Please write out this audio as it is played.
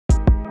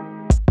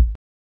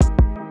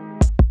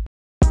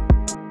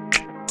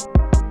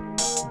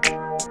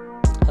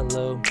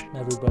Hello,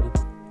 everybody.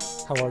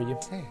 How are you?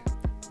 Hey,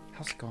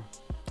 how's it going?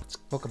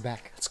 Welcome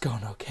back. It's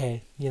going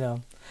okay. You know,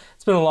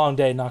 it's been a long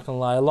day, not gonna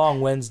lie. A long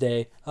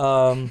Wednesday.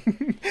 Was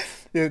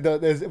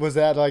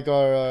that like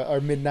our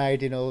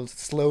midnight,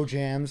 slow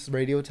jams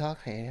radio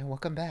talk? Hey,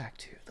 welcome back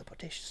to the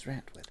Bodacious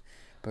Rant with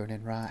Burn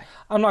and Rye.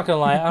 I'm not gonna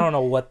lie. I don't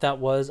know what that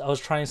was. I was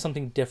trying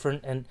something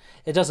different, and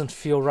it doesn't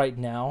feel right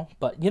now.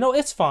 But,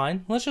 it's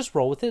fine. Let's just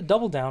roll with it.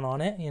 Double down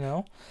on it,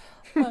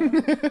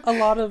 A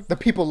lot of... The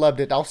people loved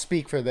it. I'll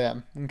speak for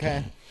them,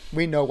 okay?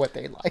 We know what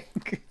they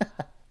like.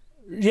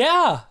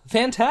 Yeah,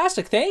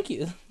 fantastic. Thank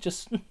you.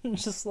 Just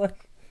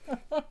like...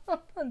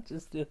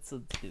 it's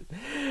so cute.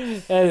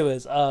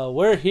 Anyways,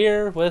 we're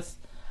here with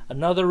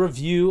another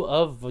review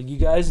of, you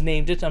guys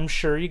named it, I'm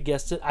sure you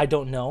guessed it, I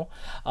don't know.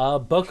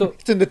 Book of...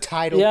 It's in the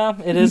title. Yeah,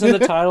 it is in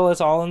the title,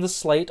 it's all in the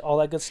slate, all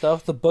that good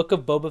stuff. The Book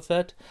of Boba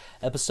Fett,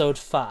 episode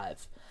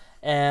 5.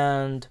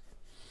 And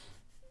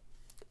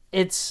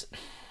it's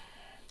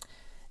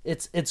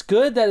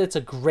good that it's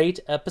a great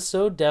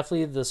episode,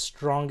 definitely the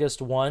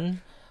strongest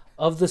one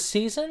of the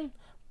season,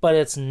 but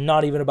it's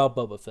not even about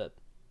Boba Fett.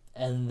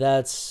 And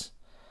that's...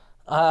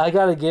 I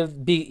gotta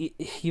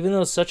even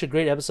though it's such a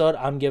great episode,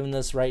 I'm giving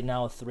this right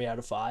now a 3 out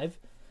of 5.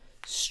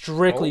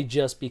 Strictly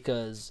just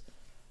because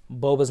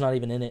Boba's not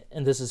even in it,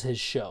 and this is his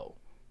show.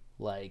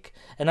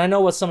 And I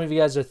know what some of you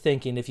guys are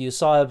thinking. If you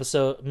saw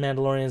episode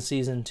Mandalorian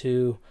Season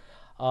 2,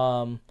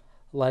 well,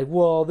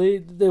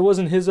 they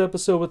wasn't his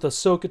episode with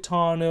Ahsoka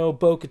Tano,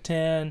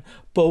 Bo-Katan,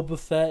 Boba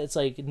Fett. It's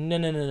like,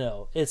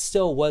 no. It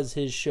still was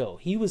his show.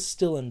 He was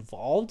still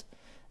involved.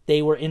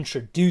 They were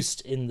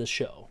introduced in the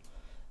show.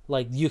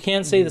 You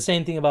can't say the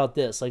same thing about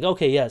this.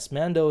 Okay, yes,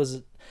 Mando is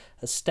an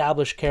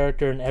established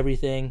character and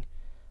everything.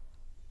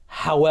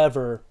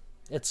 However,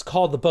 it's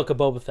called the Book of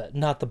Boba Fett,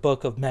 not the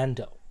Book of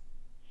Mando.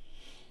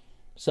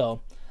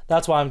 So,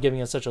 that's why I'm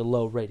giving it such a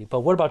low rating. But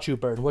what about you,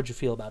 Bird? What'd you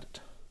feel about it?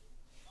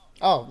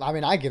 Oh,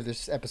 I give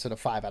this episode a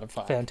 5 out of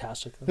 5.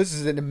 Fantastic. This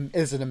is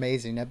an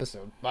amazing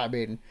episode.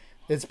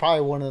 It's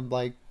probably one of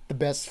the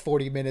best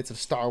 40 minutes of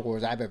Star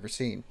Wars I've ever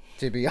seen,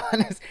 to be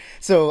honest.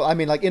 So,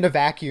 in a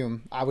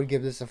vacuum, I would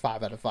give this a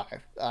 5 out of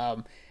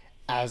 5.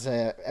 As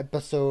a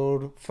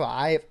episode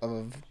 5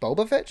 of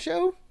Boba Fett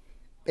show,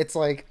 it's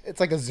like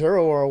a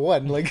 0 or a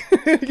 1.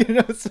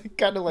 It's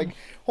kind of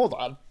hold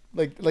on.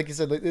 Like you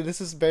said,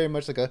 this is very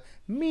much like a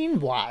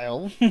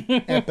meanwhile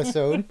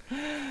episode.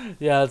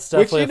 Yeah, it's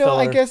definitely which,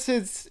 I guess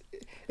it's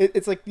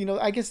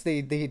I guess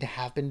they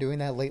have been doing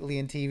that lately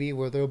in TV,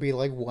 where there'll be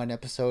one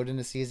episode in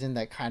a season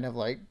that kind of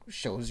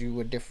shows you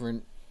a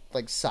different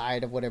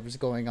side of whatever's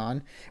going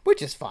on,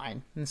 which is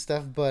fine and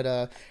stuff.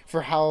 But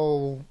for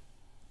how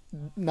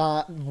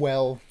not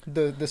well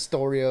the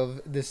story of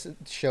this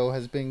show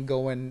has been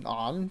going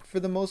on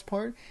for the most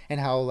part, and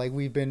how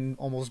we've been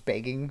almost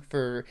begging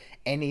for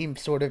any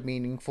sort of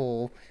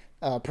meaningful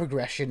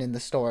progression in the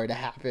story to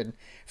happen,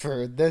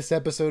 for this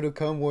episode to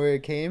come where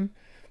it came,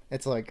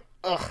 it's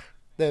ugh.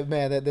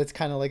 That's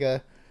kind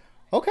of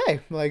okay,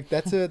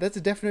 that's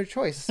a definite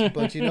choice.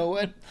 But you know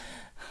what?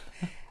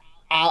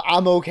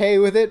 I'm okay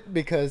with it,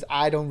 because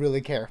I don't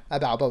really care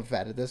about Boba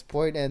Fett at this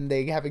point, and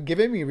they haven't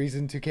given me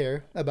reason to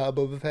care about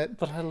Boba Fett.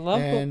 But I love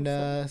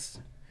Boba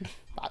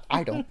Fett.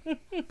 I don't.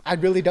 I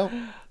really don't.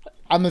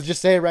 I'm gonna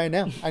just say it right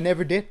now. I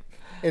never did.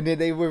 And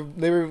they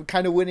were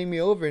kind of winning me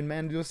over in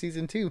Mando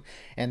Season 2,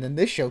 and then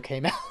this show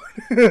came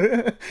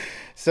out.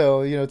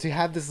 So to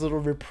have this little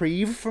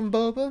reprieve from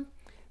Boba,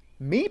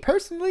 me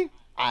personally,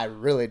 I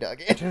really dug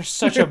it. You're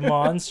such a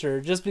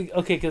monster.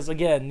 Because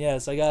again,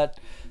 yes, I got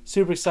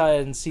super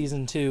excited in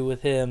Season 2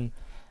 with him,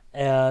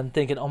 and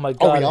thinking, oh my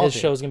god, his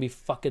show's gonna be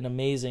fucking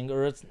amazing.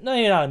 Or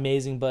you're not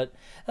amazing, but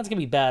that's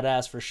gonna be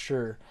badass for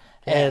sure.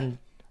 Yeah. And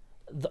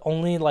the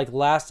only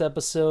last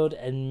episode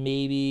and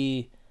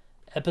maybe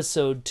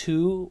episode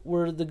 2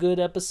 were the good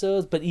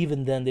episodes, but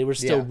even then they were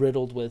still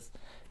riddled with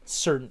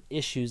certain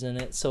issues in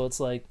it. So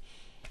it's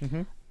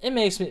it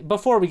makes me,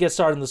 before we get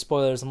started in the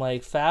spoilers, I'm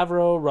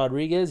Favreau,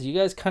 Rodriguez, you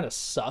guys kind of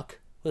suck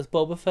with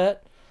Boba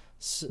Fett.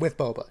 With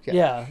Boba,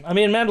 yeah.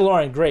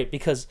 Mandalorian, great,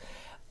 because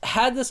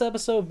had this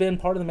episode been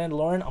part of the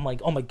Mandalorian, I'm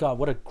oh my god,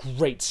 what a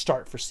great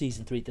start for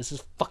Season 3. This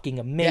is fucking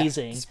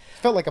amazing. It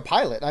felt like a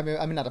pilot. I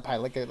mean not a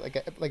pilot,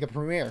 like a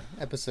premiere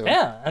episode.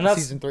 Yeah, and that's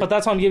Season 3. But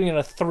that's why I'm giving it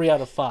a 3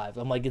 out of 5.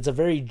 I'm it's a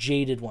very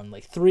jaded one.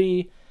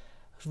 3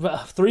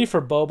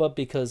 for Boba,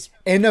 because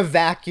in a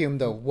vacuum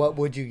though, what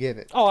would you give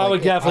it? Oh, I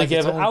would definitely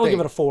give it. I would give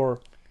it a 4.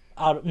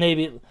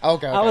 Maybe.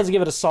 Okay. I would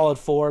give it a solid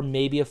 4,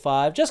 maybe a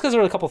 5, just because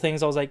there were a couple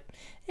things I was I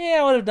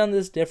would have done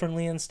this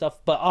differently and stuff.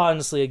 But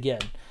honestly,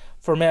 again,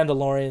 for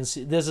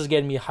Mandalorian, this is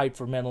getting me hyped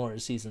for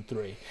Mandalorian Season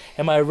 3.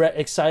 Am I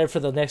excited for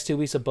the next 2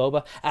 weeks of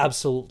Boba?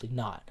 Absolutely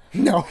not.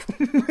 No.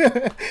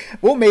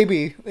 Well,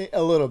 maybe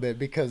a little bit,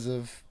 because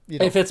of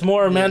if it's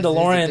more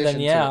Mandalorian, then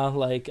yeah,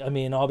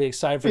 I'll be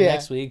excited for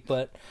next week.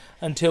 But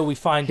until we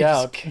find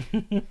out,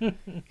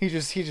 he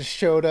just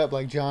showed up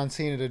like John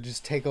Cena to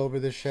just take over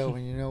the show.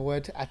 And you know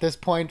what? At this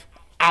point,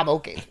 I'm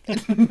okay.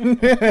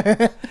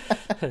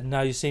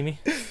 Now you see me.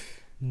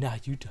 Now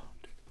you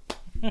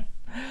don't.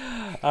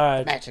 All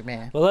right. Magic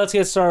Man. Well, let's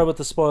get started with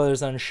the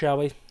spoilers then, shall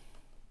we?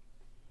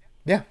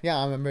 Yeah,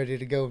 I'm ready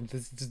to go.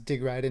 Just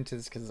dig right into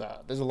this because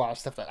there's a lot of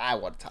stuff that I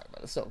want to talk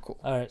about. It's so cool.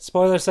 All right,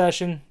 spoiler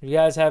session. If you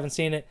guys haven't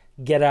seen it,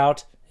 get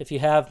out. If you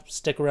have,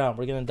 stick around.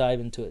 We're gonna dive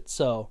into it.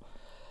 So,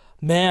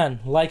 man,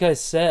 like I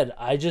said,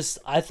 I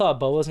thought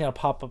Boba was gonna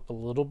pop up a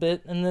little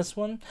bit in this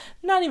one.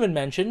 Not even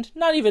mentioned.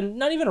 Not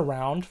even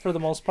around for the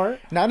most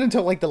part. Not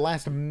until like the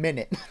last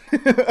minute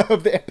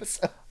of the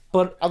episode.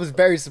 But I was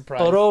very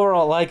surprised. But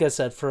overall, like I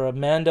said, for a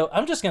Mando,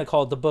 I'm just gonna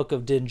call it the Book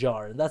of Din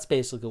Djarin. That's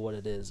basically what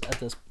it is at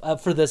this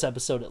for this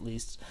episode at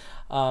least.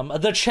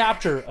 The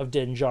chapter of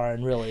Din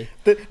Djarin, really.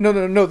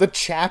 No, the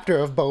chapter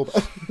of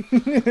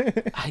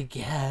Boba. I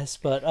guess,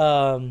 but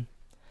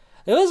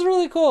it was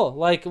really cool.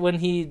 Like when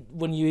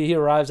he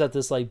arrives at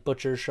this like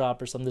butcher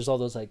shop or something. There's all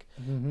those like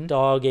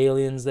dog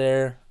aliens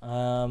there.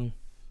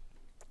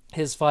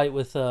 His fight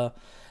with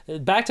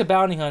back to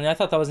bounty hunting. I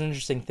thought that was an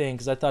interesting thing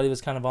because I thought he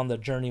was kind of on the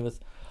journey with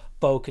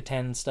Bo-Katan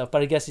and stuff,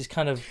 but I guess he's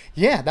kind of...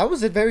 Yeah, that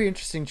was a very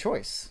interesting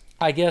choice.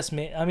 I guess,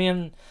 I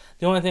mean,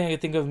 the only thing I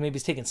could think of maybe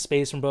is taking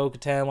space from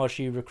Bo-Katan while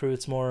she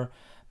recruits more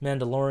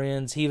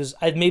Mandalorians.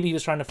 Maybe he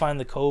was trying to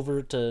find the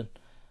covert to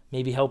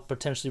maybe help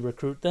potentially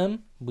recruit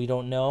them. We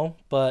don't know,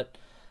 but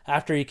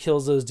after he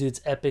kills those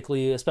dudes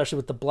epically, especially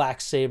with the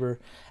black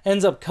saber,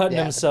 ends up cutting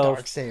himself.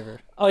 Dark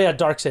saber. Oh yeah,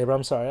 dark saber.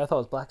 I'm sorry, I thought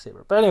it was black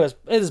saber, but anyways,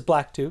 it is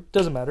black too.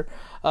 Doesn't matter.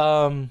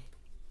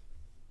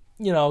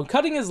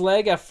 Cutting his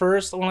leg at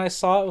first when I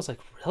saw it, I was like,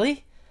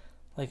 really?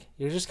 Like,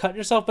 you're just cutting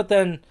yourself? But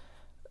then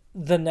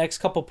the next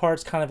couple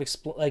parts kind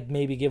of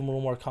maybe give him a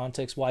little more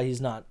context why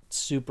he's not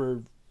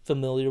super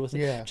familiar with it.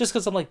 Yeah. Just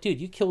because I'm like, dude,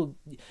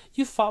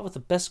 you fought with a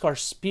Beskar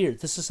spear.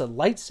 This is a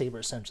lightsaber,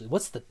 essentially.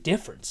 What's the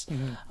difference?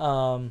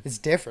 Mm-hmm. It's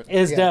different.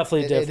 It's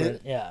definitely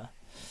different, yeah.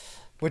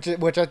 Which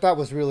I thought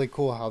was really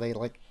cool how they,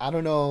 like, I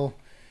don't know...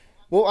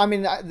 Well, I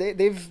mean,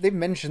 they've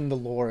mentioned the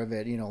lore of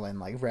it, and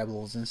like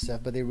Rebels and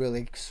stuff, but they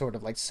really sort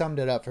of like summed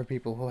it up for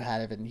people who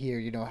haven't here,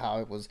 how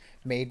it was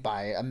made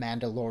by a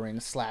Mandalorian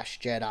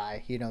 /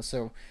 Jedi,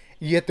 so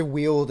you have to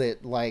wield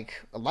it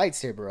like a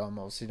lightsaber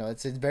almost,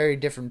 it's a very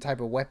different type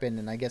of weapon,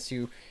 and I guess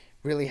you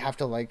really have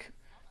to like,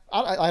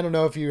 I don't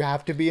know if you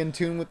have to be in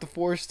tune with the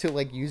Force to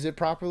like use it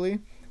properly,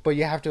 but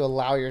you have to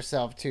allow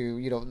yourself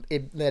to,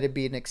 let it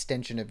be an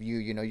extension of you,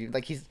 you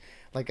like he's...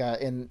 Like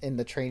in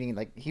the training,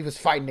 like he was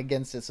fighting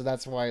against it, so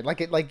that's why.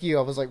 Like you,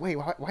 I was like, wait,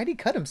 why'd he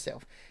cut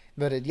himself?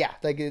 But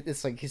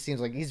it's like he seems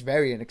like he's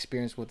very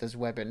inexperienced with this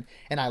weapon,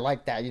 and I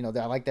like that.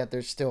 I like that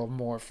there's still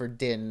more for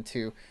Din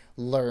to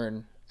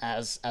learn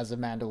as a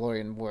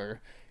Mandalorian, where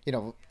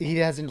he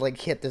hasn't like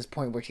hit this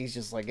point where he's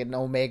just like an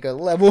Omega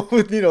level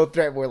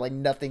threat where like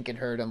nothing can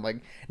hurt him.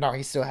 Like no,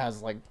 he still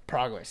has like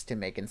progress to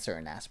make in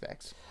certain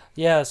aspects.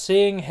 Yeah,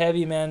 seeing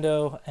Heavy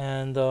Mando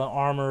and the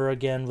armor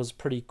again was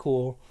pretty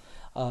cool.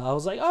 I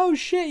was like, oh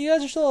shit, you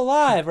guys are still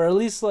alive, or at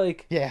least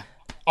like... Yeah,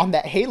 on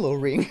that Halo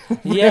ring.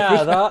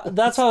 Yeah,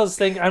 that's what I was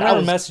thinking. I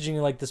remember messaging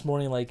you like this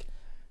morning, like,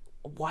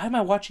 why am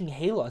I watching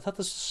Halo? I thought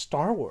this was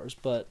Star Wars,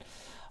 but...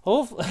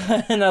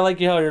 And I like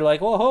how you're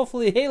like, well,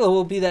 hopefully Halo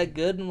will be that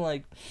good, and I'm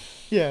like...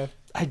 Yeah.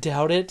 I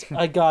doubt it.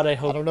 I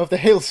hope... I don't know if the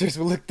Halo series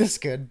will look this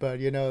good, but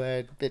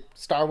that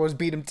Star Wars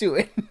beat him to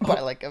it by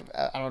like,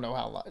 I don't know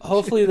how long.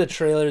 Hopefully the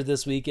trailer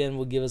this weekend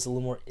will give us a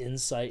little more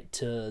insight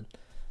to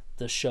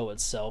the show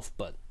itself,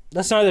 but...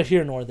 That's neither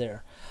here nor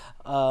there.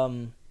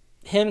 Him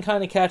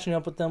kind of catching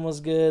up with them was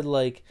good.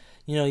 Like,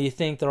 you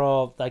think they're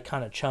all like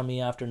kind of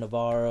chummy after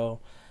Navarro.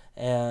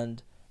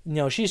 And,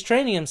 she's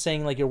training him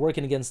saying like you're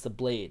working against the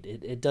blade.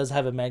 It does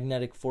have a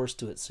magnetic force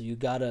to it. So you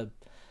got to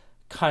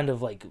kind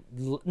of like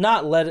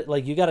not let it,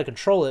 like you got to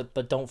control it,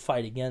 but don't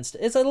fight against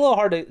it. It's a little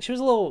hard to, she was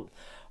a little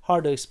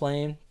hard to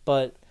explain,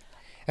 but.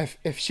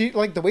 If she,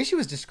 like the way she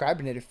was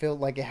describing it, it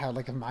felt like it had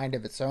like a mind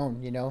of its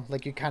own,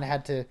 like you kind of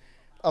had to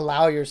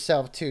allow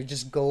yourself to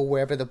just go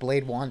wherever the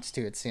blade wants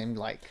to. It seemed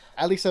like,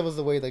 at least that was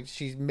the way like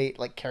she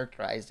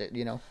characterized it,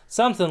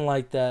 something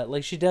like that.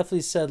 Like she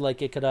definitely said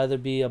like it could either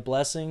be a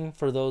blessing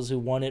for those who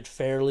won it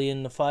fairly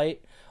in the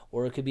fight,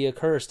 or it could be a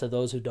curse to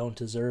those who don't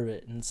deserve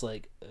it. And it's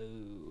like,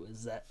 oh,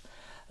 is that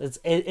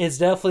it's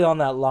definitely on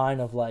that line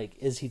of like,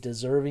 is he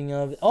deserving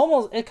of it?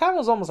 Almost, it kind of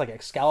was almost like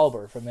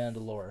Excalibur from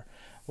Mandalore,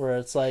 where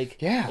it's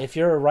like, yeah, if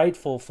you're right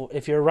for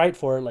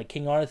it, like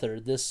King Arthur,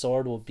 this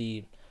sword will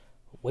be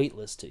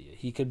weightless to you.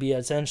 He could be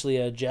essentially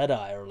a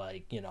Jedi or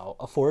like,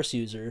 a Force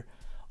user,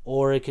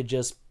 or it could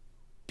just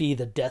be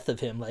the death of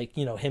him, like,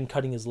 him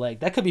cutting his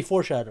leg. That could be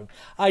foreshadowing.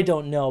 I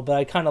don't know, but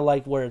I kind of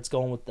like where it's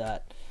going with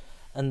that.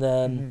 And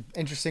then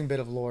interesting bit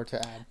of lore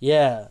to add.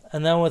 Yeah,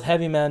 and then with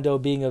Heavy Mando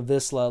being a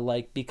Vizsla,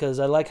 like, because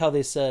I like how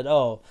they said,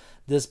 oh,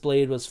 this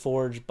blade was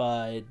forged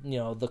by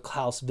the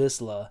House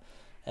Vizsla,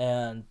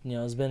 and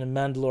it's been in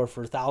Mandalore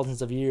for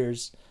thousands of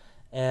years.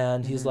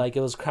 And he's like, it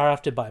was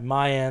crafted by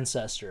my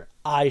ancestor.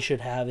 I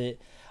should have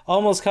it.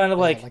 Almost kind of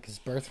like his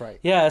birthright.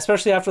 Yeah,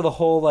 especially after the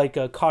whole like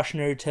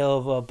cautionary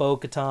tale of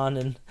Bo-Katan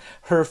and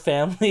her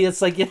family.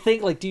 It's like you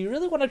think like, do you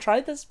really want to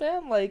try this,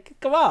 man? Like,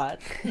 come on.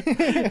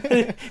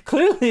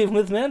 Clearly,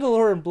 with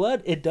Mandalorian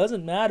blood, it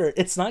doesn't matter.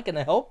 It's not going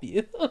to help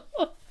you.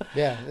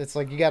 Yeah, it's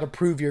like you got to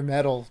prove your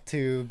medal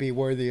to be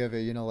worthy of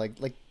it. You know, like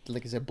I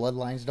said,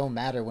 bloodlines don't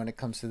matter when it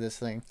comes to this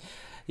thing.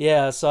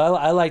 Yeah, so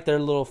I like their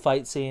little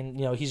fight scene.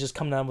 You know, he's just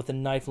coming down with a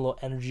knife, and a little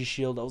energy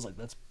shield. I was like,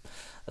 that's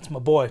my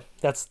boy.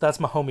 That's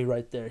my homie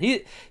right there.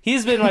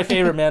 He's been my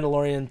favorite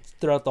Mandalorian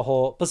throughout the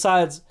whole.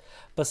 Besides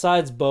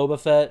Boba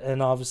Fett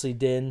and obviously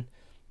Din,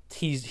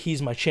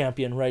 he's my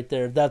champion right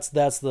there. That's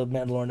the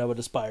Mandalorian I would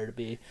aspire to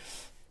be.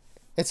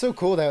 It's so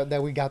cool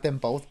that we got them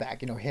both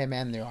back. You know, him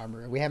and their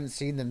armor. We haven't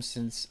seen them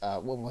since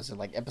what was it,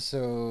 like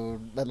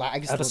episode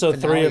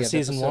 3 of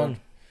season 1.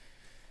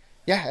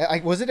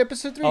 Yeah, was it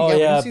episode 3? Oh, yeah,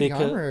 we yeah, don't see because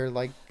the armor,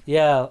 like.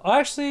 Yeah,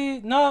 actually,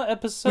 no,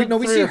 episode. No,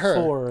 we 3 see or her,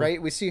 4.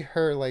 right? We see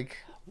her like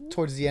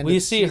towards the end. We of the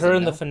see season, her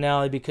in the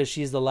finale because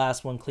she's the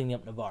last one cleaning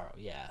up Navarro.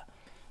 Yeah.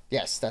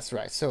 Yes, that's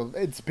right. So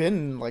it's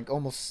been like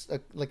almost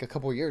a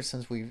couple of years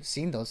since we've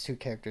seen those two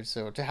characters.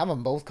 So to have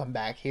them both come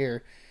back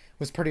here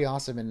was pretty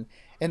awesome.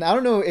 And I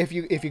don't know if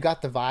you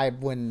got the vibe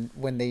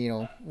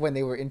when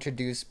they were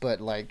introduced, but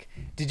like,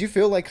 did you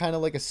feel like kind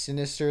of like a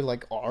sinister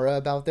like aura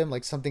about them?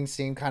 Like something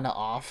seemed kind of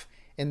off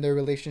in their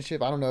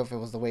relationship. I don't know if it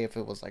was the way if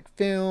it was like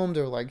filmed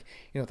or like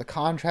the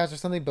contrast or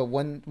something. But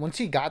once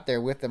he got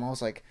there with them, I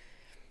was like,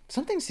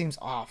 something seems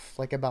off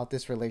like about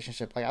this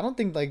relationship. Like I don't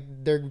think like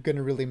they're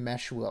gonna really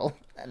mesh well,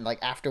 and like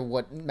after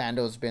what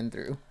Mando's been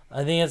through.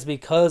 I think it's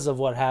because of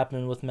what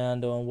happened with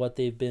Mando and what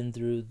they've been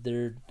through.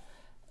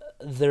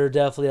 They're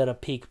definitely at a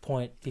peak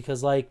point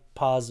because like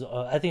Paz,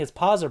 I think it's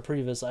Paz or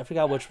Previs. I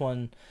forgot which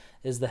one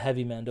is the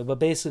heavy Mando, but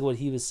basically what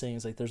he was saying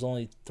is like there's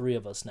only 3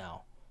 of us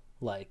now.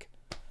 Like,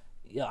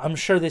 yeah, I'm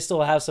sure they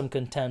still have some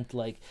contempt.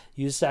 Like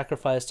you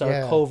sacrificed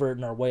our covert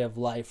and our way of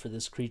life for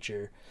this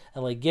creature.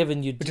 And like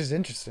given you, which is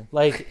interesting.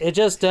 Like it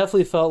just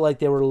definitely felt like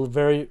they were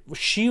very.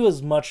 She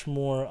was much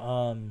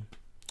more.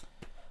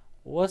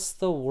 What's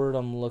the word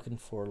I'm looking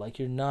for? Like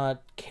you're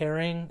not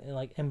caring and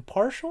like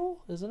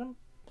impartial, isn't it?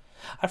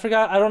 I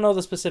forgot. I don't know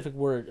the specific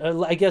word.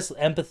 I guess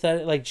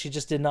empathetic. Like she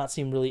just did not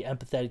seem really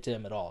empathetic to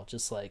him at all.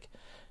 Just like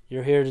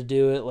you're here to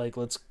do it. Like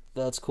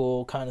that's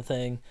cool kind of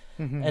thing.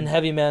 Mm-hmm. And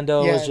Heavy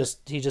Mando was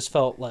he just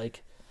felt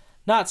like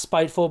not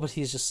spiteful, but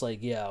he's just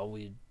like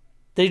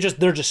they're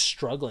just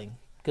struggling.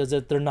 Because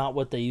they're not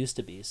what they used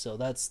to be, so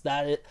that's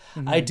that.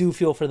 Mm-hmm. I do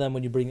feel for them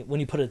when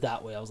you put it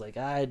that way. I was like,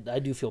 I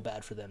do feel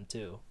bad for them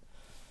too.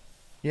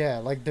 Yeah,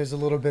 like there's a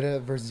little bit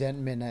of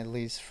resentment at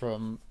least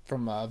from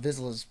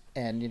Vizsla's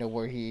end,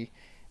 where he,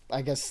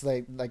 I guess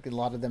like a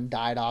lot of them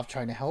died off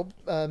trying to help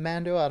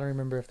Mando. I don't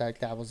remember if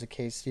that was the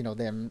case.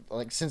 Them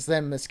like since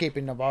them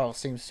escaping Navarro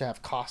seems to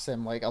have cost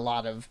them like a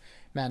lot of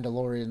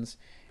Mandalorians,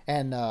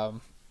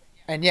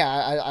 and yeah,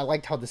 I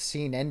liked how the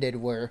scene ended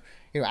where,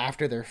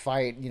 after their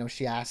fight,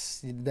 she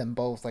asked them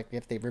both, like,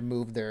 if they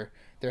removed their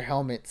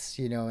helmets,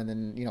 and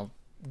then,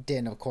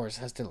 Din, of course,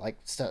 has to, like,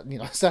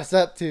 suss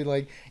up to,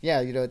 like,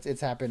 yeah,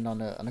 it's happened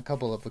on a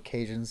couple of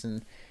occasions,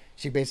 and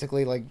she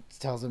basically, like,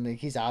 tells him that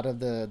he's out of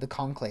the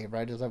conclave,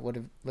 right? Is that what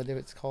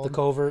it's called? The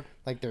covert.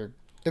 Like, the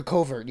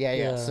covert,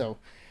 yeah.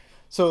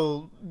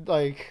 So,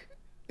 like,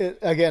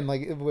 again,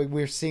 like,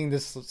 we're seeing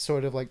this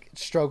sort of, like,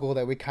 struggle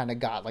that we kind of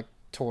got, like,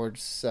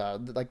 towards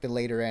like the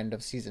later end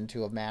of season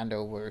 2 of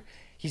Mando, where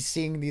he's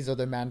seeing these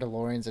other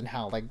Mandalorians and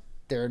how like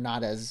they're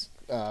not as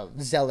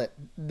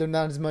they're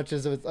not as much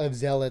as of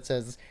zealots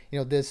as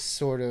this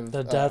sort of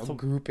the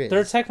group is.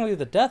 They're technically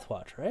the Death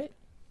Watch, right?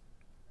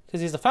 Because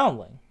he's a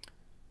foundling.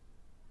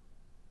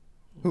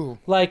 Who?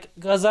 Like,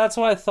 because that's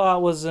what I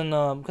thought was in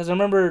because I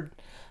remember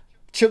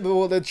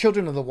the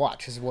Children of the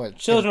Watch is what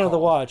Children of the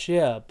Watch,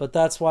 yeah, but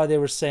that's why they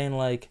were saying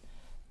like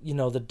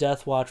the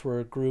Death Watch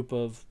were a group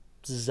of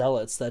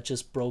zealots that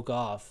just broke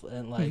off,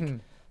 and like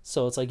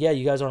so it's like, yeah,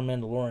 you guys are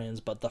Mandalorians,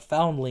 but the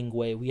foundling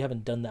way, we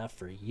haven't done that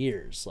for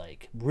years.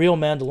 Like real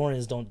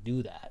Mandalorians don't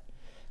do that,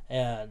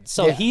 and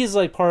so he's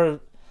like part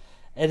of,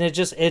 and it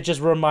just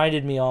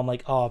reminded me, I'm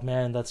like, oh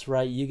man, that's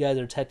right, you guys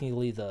are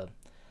technically the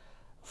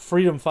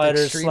freedom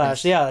fighters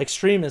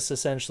extremists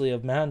essentially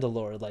of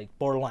Mandalore, like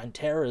borderline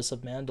terrorists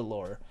of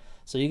Mandalore.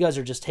 So you guys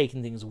are just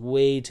taking things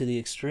way to the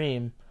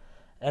extreme,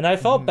 and I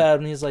felt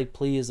bad when he's like,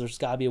 please, there's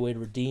got to be a way to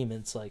redeem.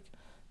 It's like,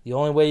 the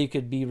only way you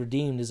could be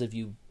redeemed is if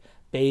you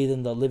bathe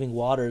in the living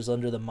waters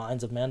under the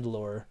mines of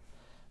Mandalore.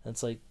 And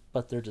it's like,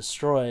 but they're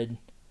destroyed.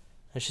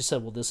 And she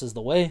said, well, this is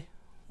the way.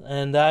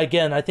 And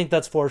again, I think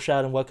that's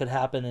foreshadowing what could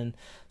happen in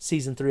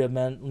season 3 of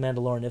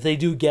Mandalorian. If they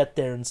do get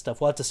there and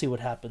stuff, we'll have to see what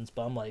happens.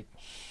 But I'm like,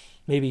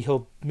 maybe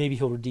he'll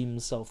redeem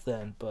himself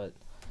then. But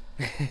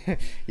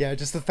yeah,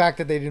 just the fact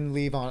that they didn't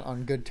leave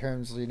on good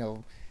terms,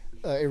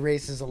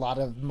 erases a lot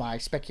of my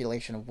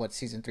speculation of what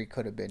season 3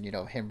 could have been.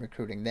 Him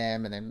recruiting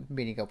them and then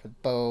meeting up with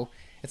Bo.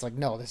 It's like,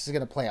 no, this is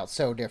going to play out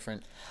so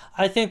different.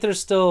 I think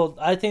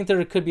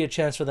there could be a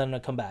chance for them to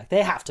come back.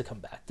 They have to come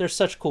back. They're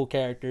such cool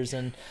characters,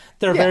 and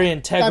they're very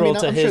integral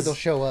to I'm his. Sure they'll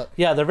show up.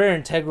 Yeah, they're very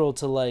integral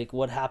to like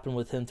what happened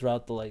with him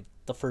throughout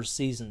the first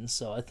season.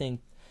 So I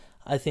think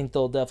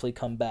they'll definitely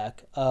come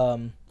back.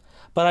 But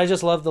I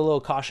just love the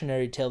little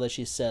cautionary tale that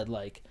she said,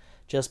 like,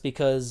 just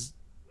because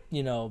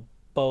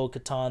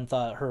Bo-Katan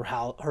thought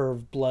her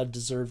blood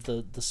deserved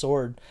the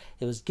sword.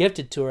 It was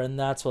gifted to her, and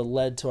that's what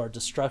led to our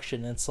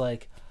destruction. And it's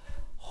like,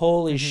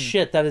 holy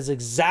shit, that is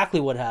exactly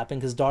what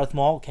happened, because Darth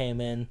Maul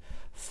came in,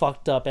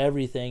 fucked up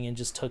everything, and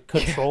just took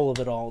control of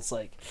it all. It's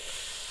like,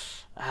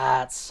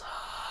 that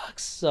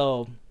sucks.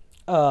 So,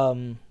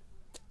 and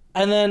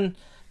then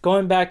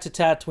going back to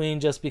Tatooine,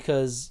 just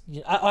because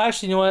I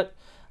actually, you know what,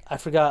 I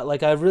forgot.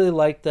 Like, I really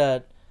liked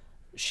that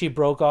she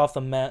broke off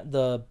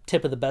the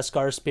tip of the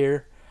Beskar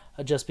spear,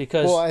 just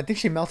because. Well, I think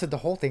she melted the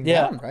whole thing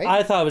down, right?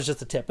 I thought it was just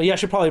the tip, but yeah,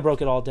 she probably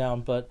broke it all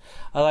down. But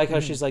I like how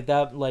she's like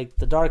that. Like,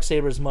 the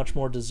Darksaber is much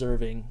more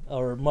deserving,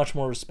 or much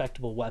more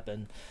respectable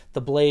weapon.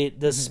 The blade,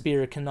 this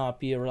spear cannot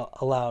be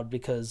allowed,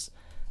 because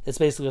it's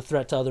basically a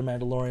threat to other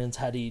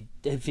Mandalorians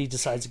if he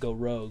decides to go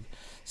rogue.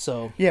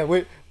 So yeah,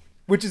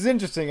 which is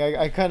interesting.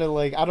 I kind of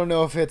like, I don't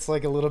know if it's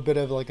like a little bit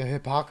of like a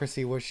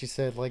hypocrisy where she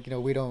said, like, you know,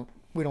 we don't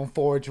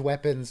forge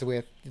weapons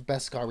with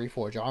Beskar, we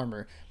forge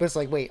armor. But it's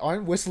like, wait,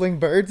 aren't whistling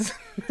birds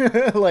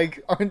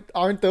like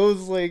aren't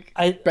those like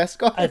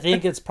Beskar? I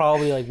think it's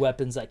probably like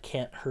weapons that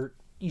can't hurt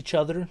each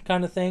other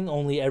kind of thing.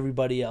 Only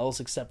everybody else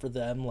except for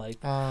them.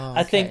 Like,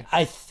 okay.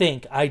 I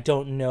think I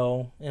don't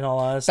know, in all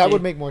honesty. That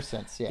would make more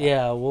sense. Yeah.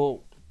 Yeah.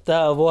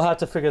 We'll have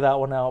to figure that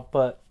one out,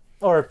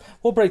 or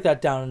we'll break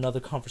that down in another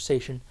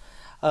conversation.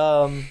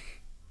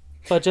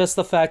 But just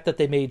the fact that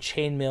they made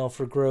chainmail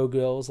for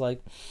Grogu, I was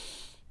like,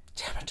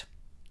 damn it,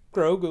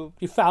 Grogu,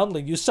 you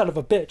foundling, you son of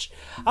a bitch.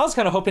 I was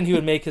kind of hoping he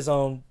would make his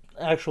own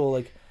actual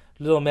like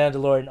little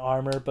Mandalorian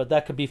armor, but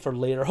that could be for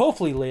later,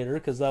 hopefully later,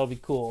 because that would be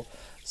cool.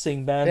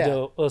 Seeing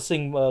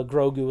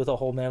Grogu with a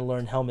whole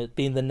Mandalorian helmet,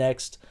 being the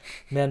next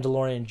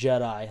Mandalorian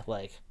Jedi,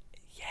 like,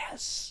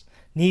 yes,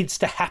 needs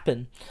to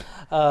happen.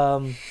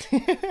 But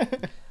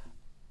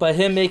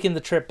him making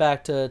the trip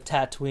back to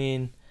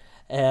Tatooine.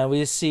 And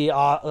we see,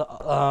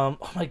 oh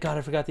my god,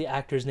 I forgot the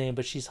actor's name,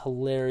 but she's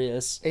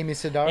hilarious. Amy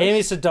Sedaris?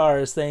 Amy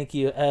Sedaris, thank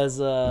you.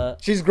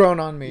 She's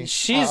grown on me.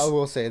 I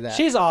will say that.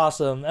 She's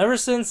awesome. Ever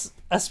since,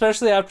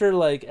 especially after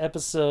like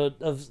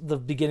episode of the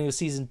beginning of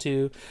season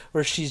 2,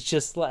 where she's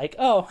just like,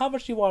 oh, how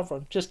much do you want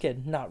from? Just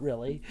kidding, not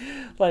really.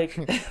 Like,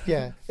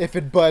 yeah, if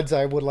it buds,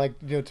 I would like,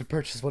 you know, to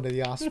purchase one of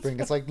the offspring.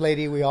 It's like,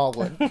 lady, we all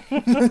would.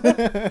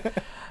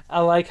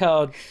 I like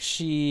how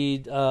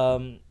she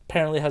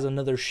apparently has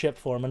another ship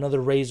for him,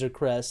 another Razor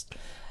Crest,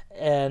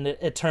 and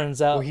it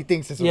turns out he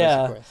thinks it's a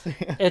Razor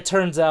Crest. It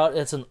turns out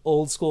it's an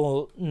old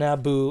school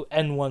Naboo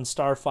N1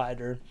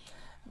 starfighter.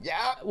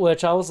 Yeah,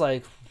 which I was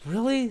like,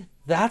 really?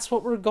 That's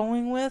what we're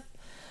going with?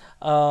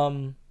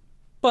 But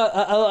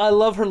I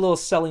love her little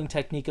selling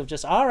technique of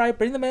just, all right,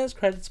 bring the man's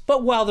credits,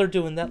 but while they're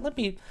doing that, let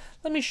me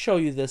show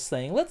you this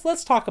thing.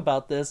 Let's talk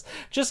about this.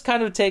 Just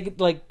kind of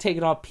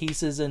taking off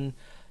pieces, and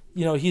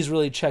you know, he's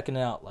really checking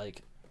out,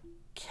 like,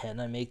 can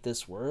I make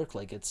this work?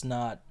 Like, it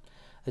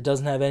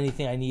doesn't have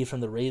anything I need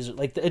from the Razor.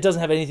 Like, it doesn't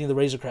have anything the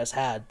Razor Crest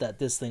had that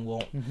this thing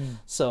won't.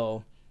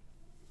 So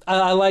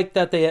I like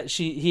that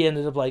he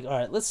ended up like, all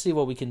right, let's see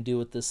what we can do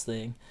with this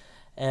thing.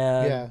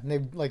 And they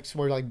like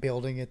were like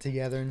building it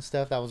together and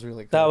stuff. That was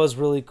really cool. That was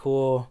really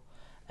cool.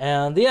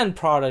 And the end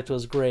product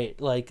was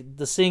great. Like,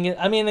 the seeing it,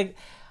 I mean, like,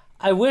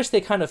 I wish they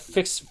kind of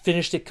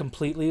finished it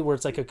completely, where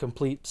it's like a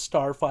complete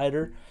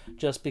starfighter,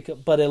 just because.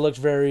 But it looked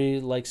very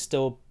like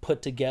still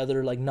put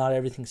together, like not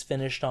everything's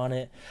finished on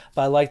it.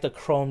 But I like the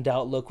chromed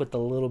out look with the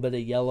little bit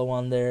of yellow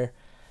on there.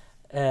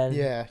 And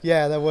yeah,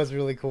 that was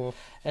really cool.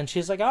 And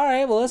she's like, "All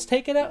right, well, let's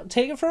take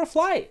it for a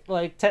flight,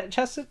 like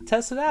test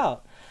it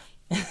out."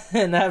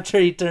 And after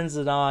he turns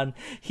it on,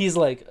 he's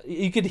like,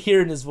 you could hear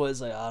in his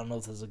voice, like, I don't know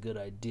if this is a good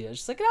idea.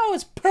 She's like, no,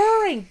 it's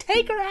purring.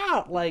 Take her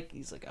out. Like,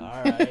 he's like,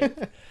 all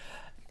right.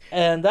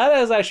 And that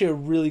is actually a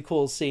really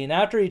cool scene.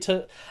 After he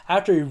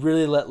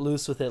really let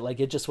loose with it, like,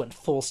 it just went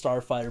full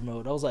Starfighter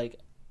mode. I was like,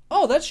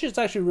 oh, that shit's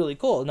actually really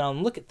cool. Now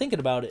I'm thinking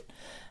about it.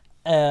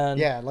 And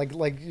yeah, like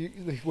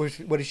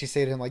what did she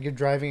say to him? Like, you're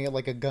driving it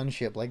like a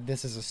gunship. Like,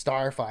 this is a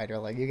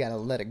starfighter. Like, you gotta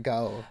let it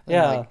go. And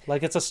yeah,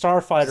 like it's a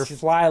starfighter.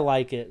 Fly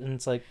like it, and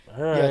it's like,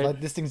 all right. Yeah, like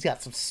this thing's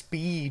got some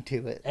speed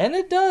to it. And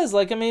it does.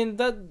 Like, I mean,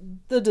 the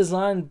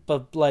design,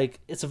 but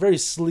like, it's a very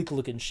sleek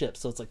looking ship,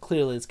 so it's like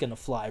clearly it's gonna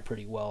fly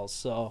pretty well.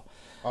 So,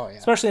 oh yeah,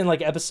 especially in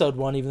like episode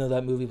 1, even though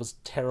that movie was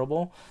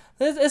terrible.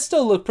 It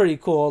still looked pretty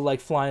cool,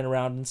 like flying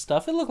around and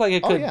stuff. It looked like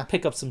it could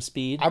pick up some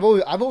speed. I've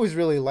always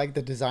really liked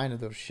the design of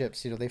those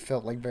ships. You know, they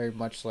felt like very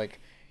much like,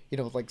 you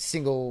know, like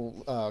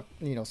single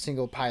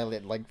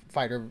pilot, like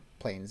fighter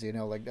planes. You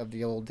know, like of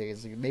the old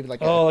days. Maybe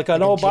like like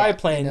an old jet,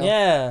 biplane. You know?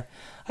 Yeah,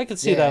 I could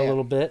see that a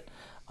little bit.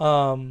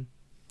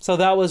 So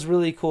that was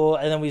really cool.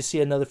 And then we see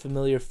another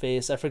familiar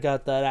face. I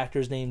forgot that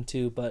actor's name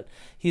too, but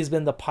he's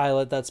been the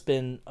pilot that's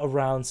been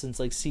around since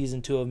like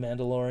season 2 of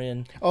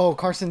Mandalorian. Oh,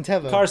 Carson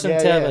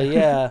Teva.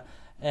 Yeah.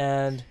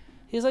 And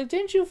he's like,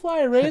 didn't you fly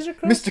a Razor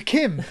Crest? Mr.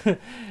 Kim.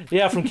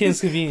 Yeah, from Kim's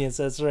Convenience.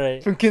 That's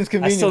right. From Kim's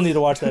Convenience. I still need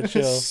to watch that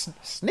show.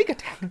 Sneak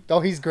Attack. Oh,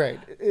 he's great.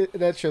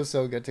 That show's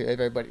so good too.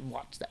 Everybody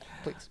watch that,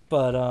 please.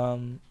 But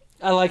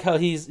I like how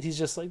he's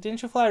just like,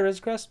 didn't you fly a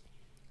Razor Crest?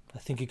 I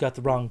think you got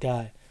the wrong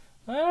guy.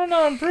 I don't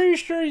know, I'm pretty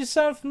sure you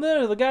sound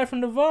familiar. The guy from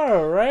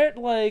Navarro, right?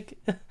 Like,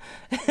 and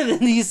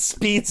then he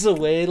speeds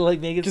away, like,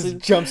 make it just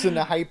jumps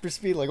into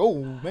hyperspeed, like,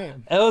 oh,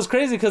 man. It was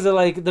crazy because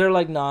they're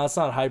like, nah, it's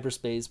not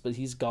hyperspace, but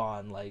he's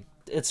gone. Like,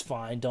 it's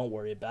fine, don't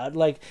worry about it.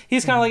 Like,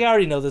 he's kind of like, I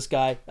already know this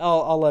guy.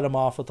 I'll let him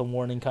off with a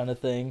warning kind of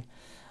thing.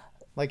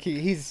 Like,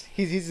 he's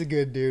a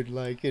good dude.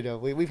 Like, you know,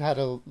 we've had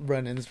a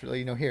run-ins,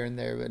 you know, here and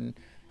there, and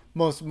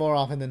more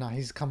often than not,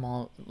 he's come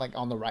on like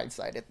on the right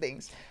side of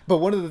things. But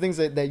one of the things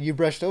that you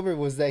brushed over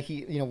was that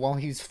he, you know, while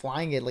he's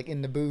flying it like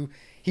in Naboo,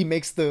 he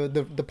makes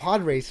the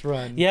pod race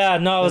run. Yeah,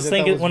 no, I was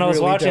thinking when I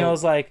was watching, dope. I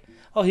was like,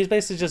 oh, he's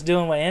basically just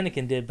doing what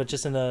Anakin did, but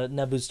just in a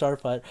Naboo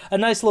starfighter. A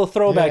nice little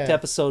throwback to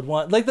episode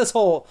 1. Like this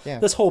whole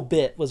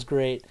bit was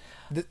great.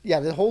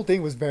 The whole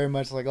thing was very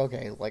much like,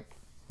 okay, like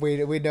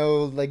we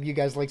know like you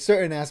guys like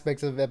certain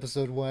aspects of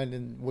episode 1,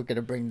 and we're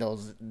gonna bring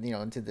those, you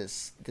know, into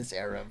this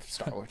era of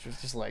Star Wars.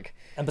 It's just like,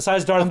 and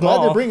besides Darth Maul, I'm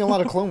glad they're bringing a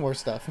lot of Clone Wars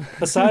stuff.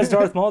 Besides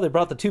Darth Maul, they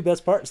brought the 2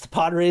 best parts: the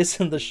pod race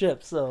and the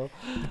ship. So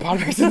the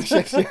pod race and the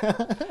ships,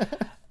 yeah.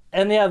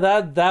 And yeah,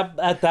 that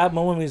at that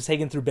moment when he was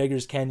taking through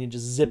Beggar's Canyon,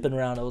 just zipping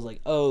around, I was like,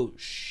 oh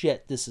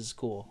shit, this is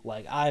cool.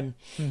 Like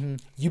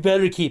you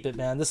better keep it,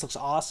 man. This looks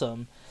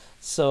awesome.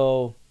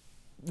 So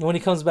when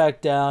he comes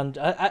back down,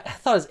 I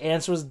thought his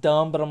answer was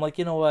dumb, but I'm like,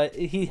 you know what?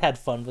 He had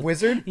fun with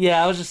Wizard?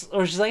 Yeah, I was just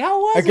like, how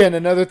was Again,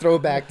 another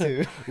throwback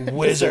to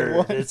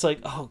Wizard. It's like,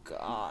 oh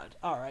god,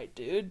 all right,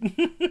 dude.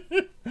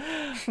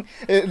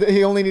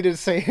 He only needed to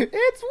say,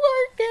 it's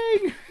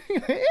working.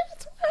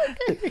 It's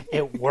working.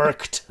 It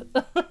worked.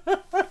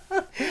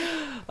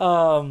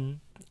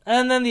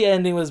 And then the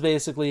ending was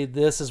basically,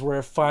 this is where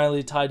it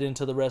finally tied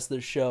into the rest of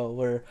the show,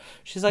 where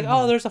she's like,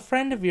 oh, there's a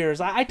friend of yours.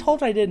 I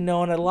told her I didn't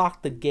know, and I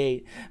locked the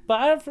gate.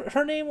 But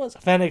her name was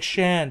Fennec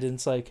Shand, and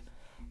it's like,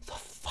 the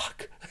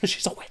fuck?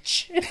 She's a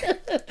witch.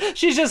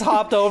 She's just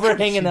hopped over,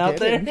 hanging out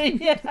there.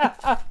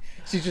 Yeah.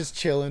 She's just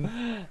chilling.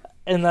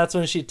 And that's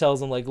when she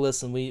tells him, like,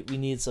 listen, we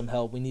need some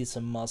help. We need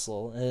some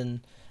muscle.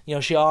 And, you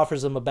know, she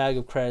offers him a bag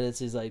of credits.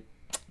 He's like,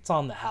 it's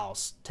on the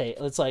house.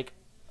 It's like,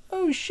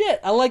 oh shit,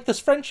 I like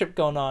this friendship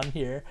going on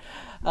here.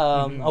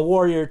 A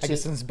warrior I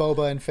guess since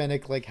Boba and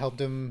Fennec like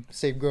helped him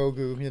save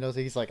Grogu, you know,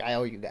 so he's like, I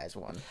owe you guys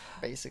one,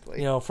 basically.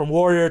 You know, from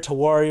warrior to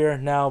warrior,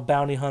 now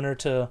bounty hunter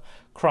to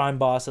crime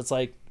boss. It's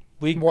like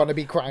we want to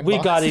be crime boss. We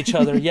got each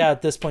other. Yeah,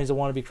 at this point he's a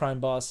wannabe crime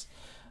boss.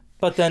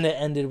 But then it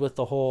ended with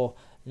the whole,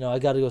 you know, I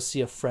got to go see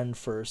a friend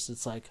first.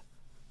 It's like,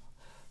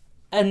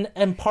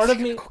 and part of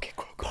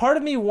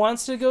me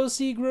wants to go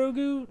see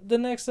Grogu the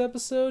next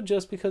episode,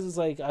 just because it's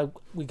like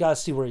we gotta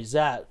see where he's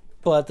at.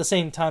 But at the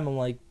same time, I'm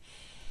like,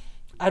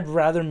 I'd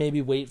rather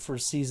maybe wait for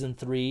season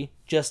 3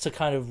 just to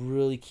kind of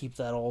really keep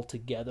that all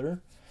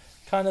together,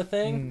 kind of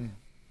thing.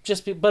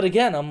 But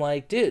again, I'm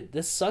like, dude,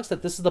 this sucks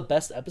that this is the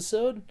best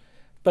episode,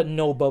 but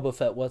no Boba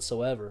Fett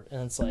whatsoever.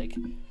 And it's like,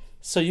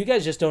 so you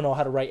guys just don't know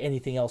how to write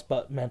anything else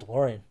but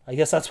Mandalorian. I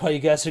guess that's why you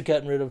guys are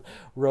getting rid of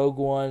Rogue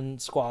One,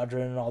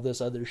 Squadron, and all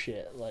this other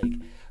shit. Like,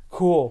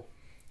 cool.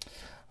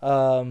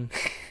 But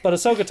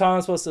Ahsoka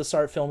Tano's supposed to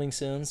start filming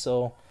soon,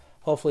 so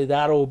hopefully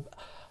it'll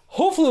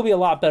be a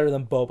lot better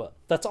than Boba.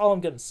 That's all I'm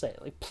gonna say.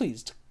 Like,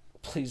 please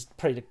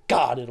pray to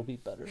God it'll be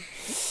better.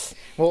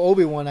 Well,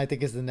 Obi-Wan I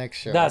think is the next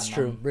show. That's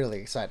true. I'm really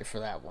excited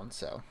for that one.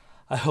 So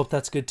I hope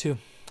that's good too.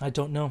 I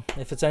don't know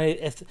if it's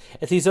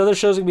if these other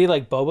shows are gonna be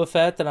like Boba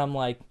Fett, then I'm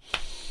like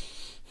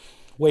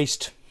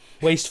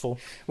wasteful.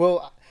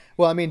 Well,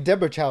 I mean,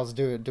 Deborah Chow's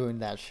doing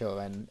that show,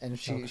 and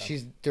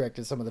she's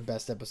directed some of the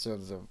best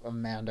episodes of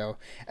Mando.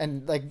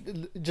 And like,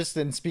 just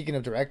in speaking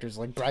of directors,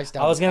 like Bryce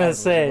Dallas, I was gonna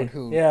say,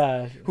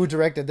 who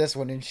directed this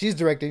one, and she's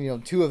directed, you know,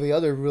 2 of the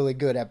other really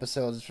good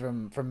episodes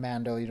from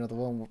Mando. You know, the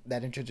one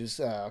that introduced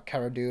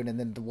Cara Dune, and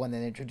then the one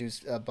that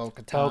introduced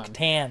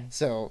Bo-Katan.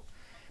 So.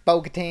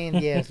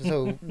 Bo-Katan, yeah.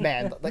 So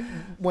man, like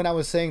when I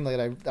was saying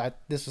like I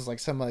this was like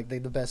some like the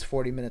best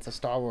 40 minutes of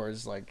Star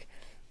Wars, like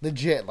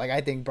legit. Like I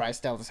think Bryce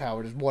Dallas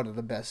Howard is one of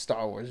the best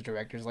Star Wars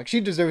directors. Like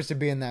she deserves to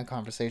be in that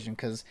conversation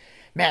because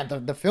man, the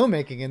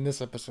filmmaking in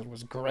this episode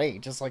was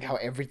great. Just like how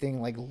everything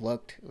like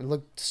looked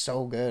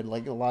so good.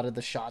 Like a lot of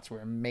the shots were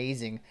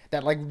amazing.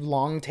 That like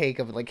long take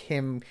of like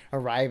him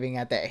arriving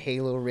at that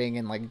Halo ring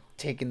and like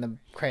taking the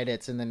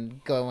credits and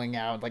then going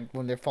out, like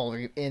when they're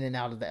falling in and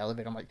out of the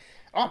elevator. I'm like,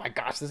 oh my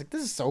gosh, this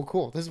is so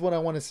cool. This is what I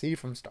want to see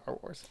from Star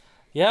Wars.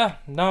 Yeah,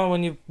 no,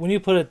 when you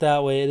put it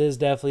that way, it is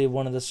definitely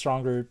one of the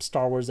stronger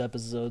Star Wars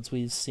episodes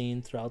we've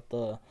seen throughout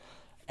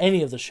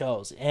any of the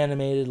shows,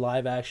 animated,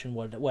 live action,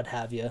 what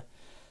have you.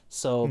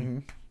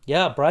 So,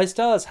 yeah, Bryce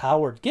Dallas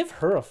Howard, give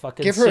her a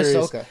fucking series.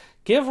 Ahsoka.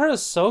 Give her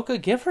Ahsoka.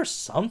 Give her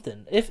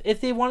something. If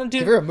they want to do,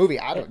 give her a movie.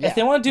 If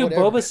they want to do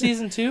Boba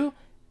season 2,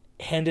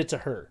 hand it to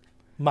her.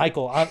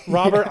 Michael,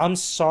 Robert, I'm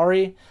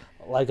sorry.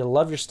 Like, I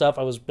love your stuff.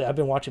 I've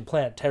been watching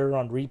Planet Terror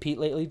on repeat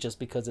lately just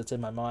because it's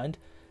in my mind.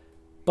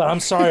 But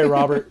I'm sorry,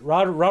 Robert.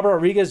 Robert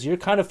Rodriguez, you're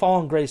kind of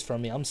falling grace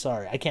from me. I'm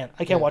sorry. I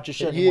can't watch your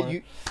shit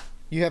anymore.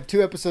 You have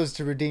 2 episodes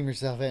to redeem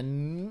yourself,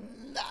 and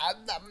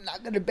I'm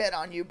not gonna bet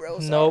on you, bro.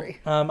 Sorry.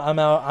 Nope. I'm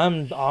out.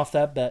 I'm off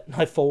that bet.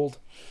 I fold.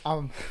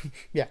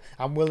 Yeah,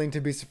 I'm willing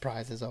to be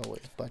surprised as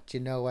always. But you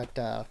know what?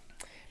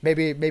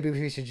 Maybe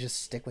we should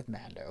just stick with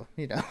Mando.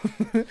 You know,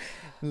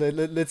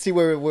 let's see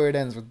where it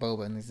ends with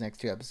Boba in these next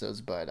 2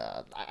 episodes. But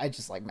I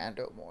just like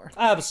Mando more.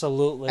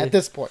 Absolutely. At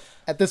this point,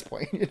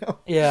 you know.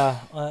 Yeah.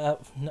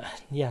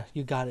 Yeah.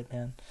 You got it,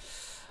 man.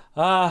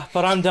 But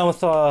I'm done with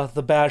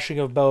the bashing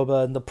of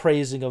Boba and the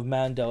praising of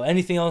Mando.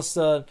 Anything else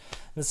in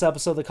this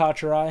episode that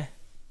caught your eye?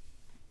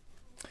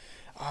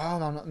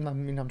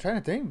 I'm trying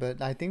to think, but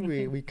I think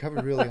we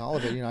covered really all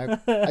of it. You know,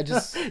 I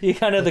just you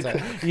kind of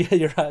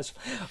your eyes.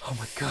 Oh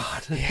my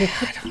god.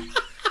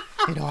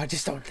 Yeah, I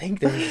just don't think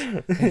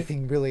there's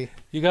anything really.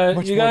 You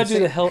gotta do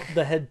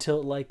the head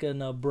tilt like in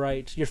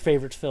Bright, your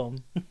favorite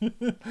film.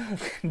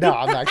 No,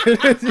 I'm not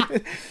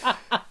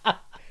gonna.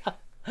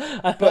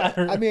 But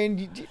I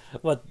mean,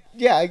 what?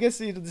 Yeah, I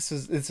guess it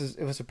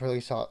was a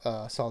pretty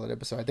solid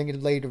episode. I think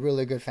it laid a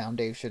really good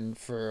foundation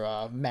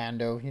for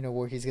Mando. You know,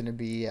 where he's going to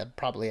be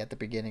probably at the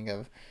beginning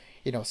of,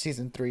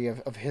 season 3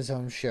 of his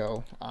own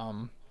show.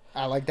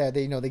 I like that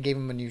they gave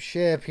him a new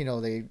ship. You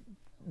know, they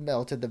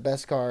melted the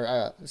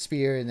Beskar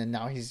spear, and then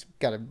now he's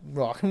got to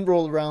rock and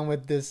roll around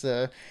with this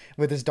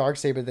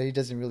Darksaber that he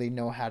doesn't really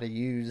know how to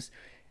use.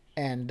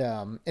 And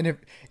if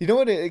you know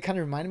what it kind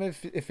of reminded me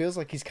of, it feels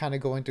like he's kind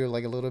of going through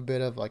like a little bit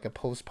of like a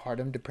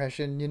postpartum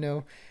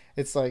depression.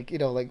 It's like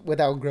like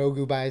without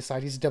Grogu by his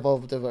side, he's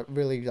developed a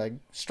really like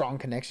strong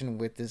connection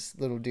with this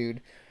little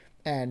dude,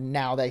 and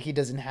now that he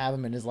doesn't have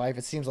him in his life,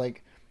 it seems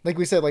like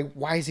we said, like,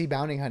 why is he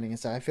bounty hunting and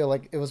stuff? I feel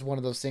like it was one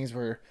of those things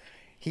where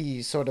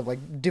he sort of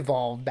like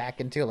devolved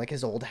back into like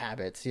his old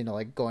habits,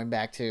 like going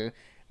back to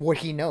what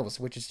he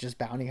knows, which is just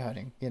bounty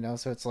hunting.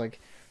 So it's like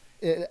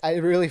I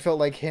really felt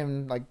like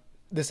him like.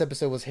 This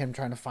episode was him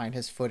trying to find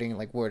his footing,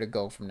 like where to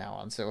go from now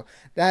on. So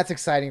that's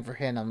exciting for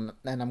him,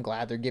 and I'm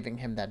glad they're giving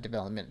him that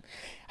development.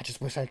 I just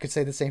wish I could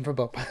say the same for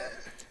Boba.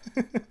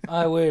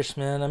 I wish,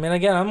 man. I mean,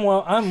 again,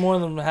 I'm more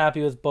than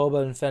happy with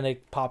Boba and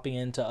Fennec popping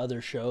into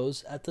other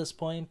shows at this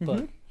point,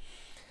 but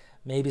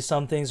maybe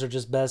some things are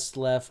just best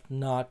left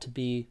not to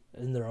be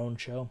in their own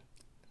show.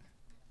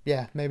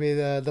 Yeah, maybe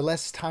the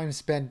less time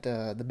spent,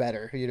 the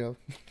better,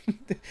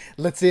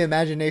 Let's the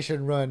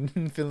imagination run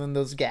and fill in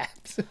those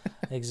gaps.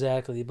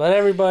 Exactly. But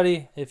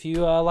everybody, if you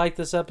like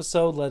this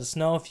episode, let us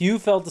know. If you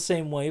felt the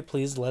same way,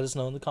 please let us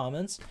know in the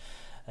comments.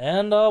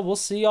 And we'll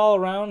see y'all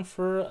around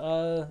for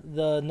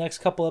the next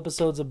couple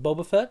episodes of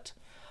Boba Fett.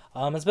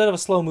 It's a bit of a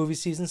slow movie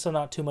season, so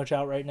not too much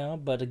out right now.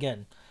 But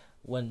again,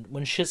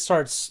 when shit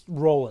starts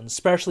rolling,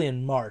 especially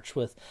in March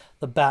with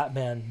the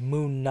Batman,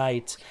 Moon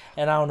Knight,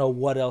 and I don't know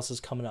what else is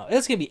coming out.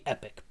 It's going to be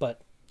epic,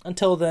 but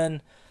until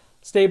then,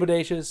 stay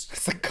bodacious.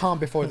 It's the calm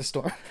before the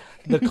storm.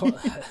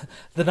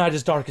 The night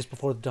is darkest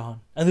before the dawn,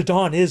 and the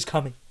dawn is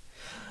coming.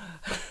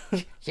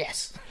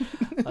 Yes.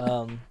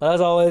 But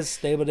as always,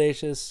 stay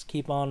bodacious,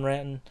 keep on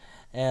ranting,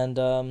 and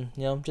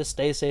just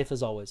stay safe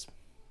as always.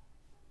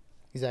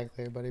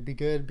 Exactly, everybody. Be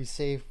good, be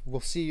safe.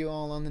 We'll see you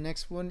all on the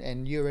next one,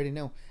 and you already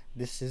know.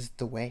 This is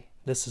the way.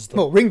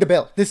 Ring the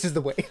bell. This is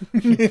the way.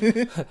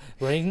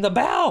 Ring the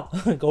bell.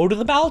 Go to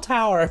the bell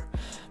tower.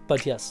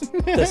 But yes,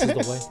 this is the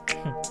way.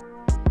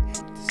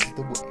 This is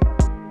the way.